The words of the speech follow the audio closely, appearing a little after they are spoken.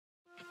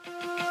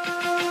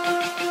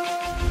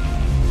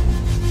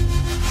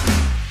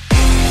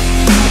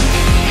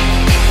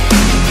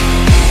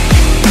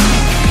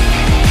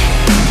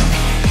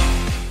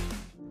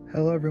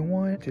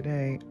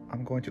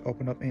going to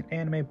open up an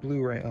anime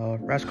Blu-ray of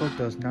Rascal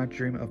Does Not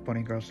Dream of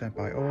Bunny Girl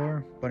Senpai,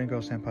 or Bunny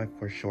Girl Senpai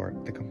for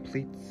short, the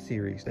complete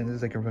series. And this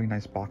is like a really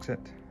nice box set.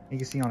 You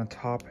can see on the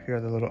top here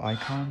are the little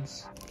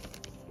icons.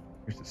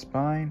 Here's the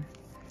spine,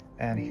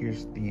 and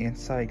here's the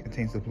inside. It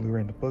contains the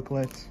Blu-ray and the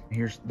booklet.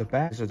 Here's the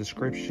back. There's a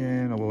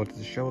description of what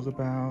the show is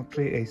about.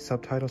 Actually, a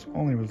subtitles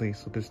only release,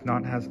 so this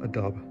not has a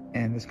dub.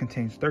 And this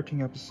contains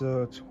 13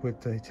 episodes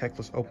with a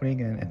textless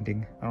opening and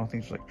ending. I don't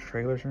think there's like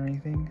trailers or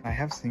anything. I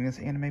have seen this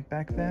anime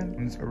back then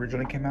when this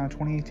originally came out in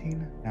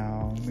 2018.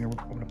 Now I'm gonna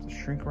open up the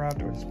shrink wrap,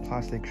 or this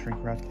plastic shrink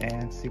wrap,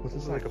 and see what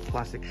this is like. A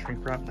plastic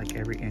shrink wrap like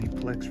every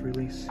Aniplex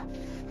release.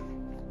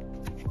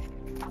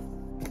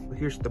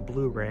 Here's the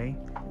Blu-ray.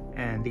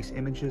 And these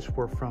images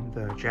were from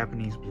the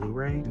Japanese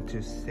Blu-ray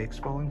into 6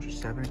 volumes or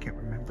 7, I can't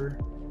remember.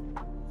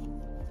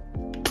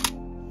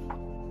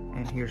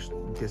 And here's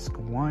disc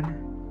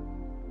 1.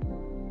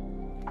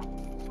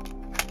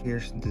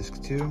 Here's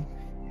disc 2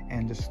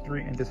 and disc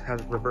 3, and this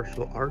has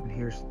reversible art. And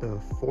here's the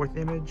 4th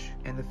image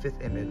and the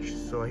 5th image.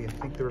 So I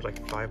think there was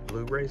like 5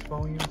 Blu-rays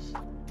volumes.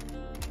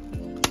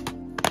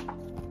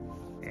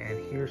 And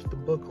here's the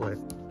booklet.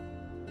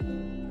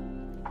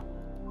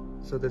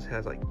 So this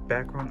has like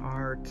background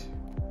art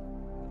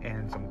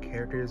and some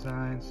character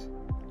designs,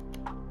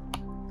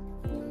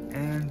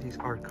 and these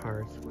art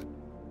cards.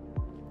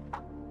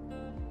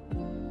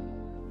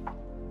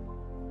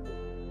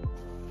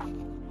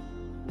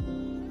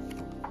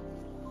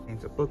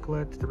 It's a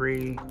booklet,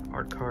 3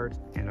 art cards,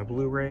 and a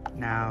Blu-ray.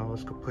 Now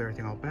let's go put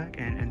everything all back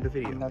and end the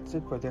video. And that's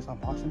it for this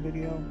unboxing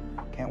video.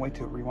 Can't wait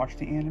to rewatch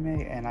the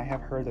anime, and I have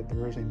heard that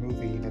there is a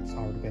movie that's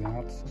already been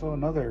out. So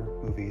another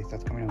movie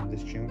that's coming out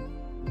this June.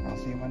 I'll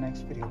see you in my next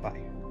video. Bye.